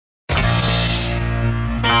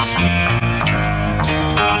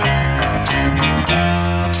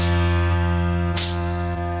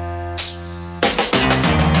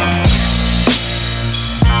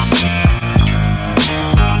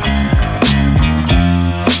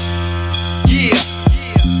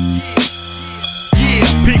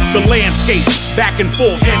The landscape, back and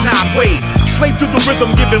forth in 9 waves. Slave to the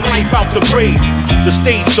rhythm, giving life out the grave. The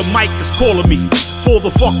stage, the mic is calling me. Fall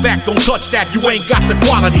the fuck back, don't touch that, you ain't got the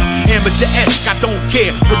quality. Amateur-esque, I don't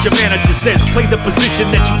care what your manager says. Play the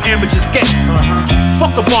position that you amateurs get.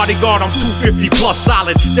 Fuck a bodyguard, I'm 250 plus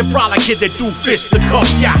solid. Then probably kid that do fist the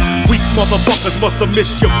cuffs, yeah. Weak motherfuckers must have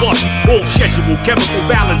missed your bus. Off schedule, chemical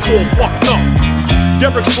balance all fucked up.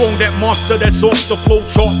 Derek Strong, that monster that's off the flow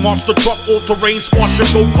chart. Monster truck, all-terrain, squash your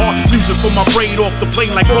go-kart. Music from my brain off the plane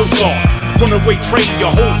like Mozart. Runaway train, your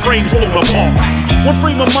whole frame's blown apart. One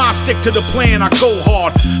frame of mind, stick to the plan, I go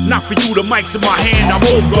hard. Not for you, the mic's in my hand, I'm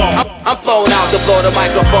Bogart. I'm flown out to blow the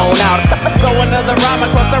microphone out. Throw another rhyme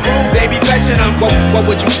across the room, baby, fetching them. What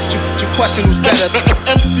would you question who's better?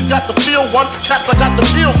 MC got the feel one, cats I got the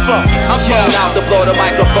feel some. I'm flown out to blow the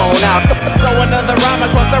microphone out. Throw another rhyme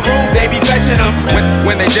across the room, baby, fetching them.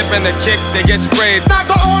 When they dip in the kick, they get sprayed. Not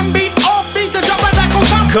the on beat, off beat, the jump and that goes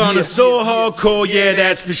up. Connoisseur hardcore, yeah,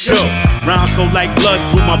 that's for sure. Rhymes so like blood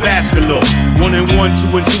through my vascular. 1 and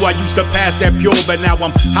 1, 2 and 2, I used to pass that pure, but now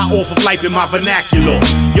I'm high off of life in my vernacular.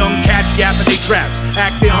 Young cats yapping they traps,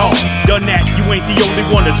 acting hard. Done that, you ain't the only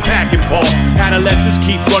one that's packing Paul. Adolescents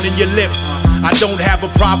keep running your lip. I don't have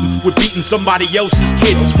a problem with beating somebody else's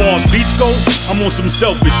kids. As far as beats go, I'm on some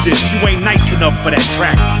selfishness. You ain't nice enough for that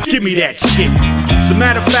track, give me that shit. As a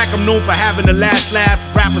matter of fact, I'm known for having the last laugh.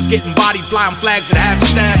 Rappers getting body flying flags at half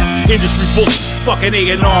staff. Industry bullies, fucking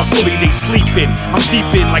A&R fully, they sleeping. I'm deep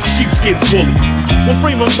in like sheepskin's woolly. One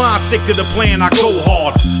frame of mind, stick to the plan, I go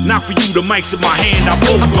hard. Not for you, the mic's in my hand, I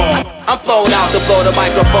Bogart. I'm flown out to blow the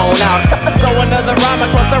microphone out. Throw another rhyme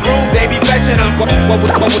across the room, baby, fetching them. What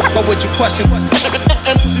would you question?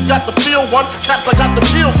 MC got the feel one, cats I got the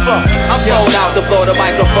feel some. I'm flown out to blow the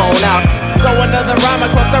microphone out. Throw another rhyme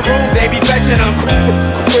across the room, baby, fetching them.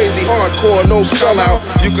 Crazy hardcore, no sellout.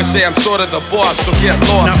 You could say I'm sort of the boss, so get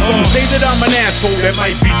lost. Now some say that I'm an asshole, that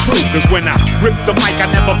might be true. Cause when I rip the mic, I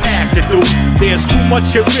never pass it through. There's too much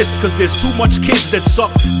at risk, cause there's too much kids that suck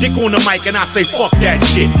dick on the mic. And I say fuck that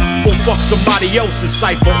shit, go fuck somebody else's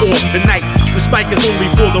cipher off tonight. This mic is only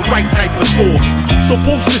for the right type of source. So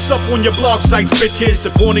post this up on your blog sites, bitches. The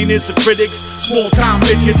corniness of critics, small time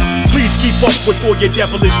midgets. Please keep up with all your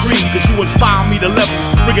devilish greed, cause you inspire me to levels,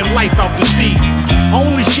 bringing life out to sea. I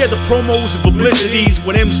only share the promos and publicities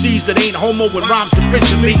with MCs that ain't homo and rhyme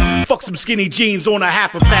sufficiently. Fuck some skinny jeans on a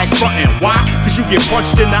half a bag frontin'. Why? Cause you get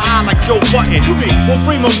punched in the eye like Joe Button. One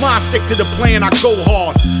frame of mind, stick to the plan, I go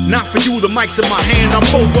hard. Not for you, the mic's in my hand, I'm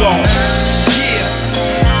Bogart.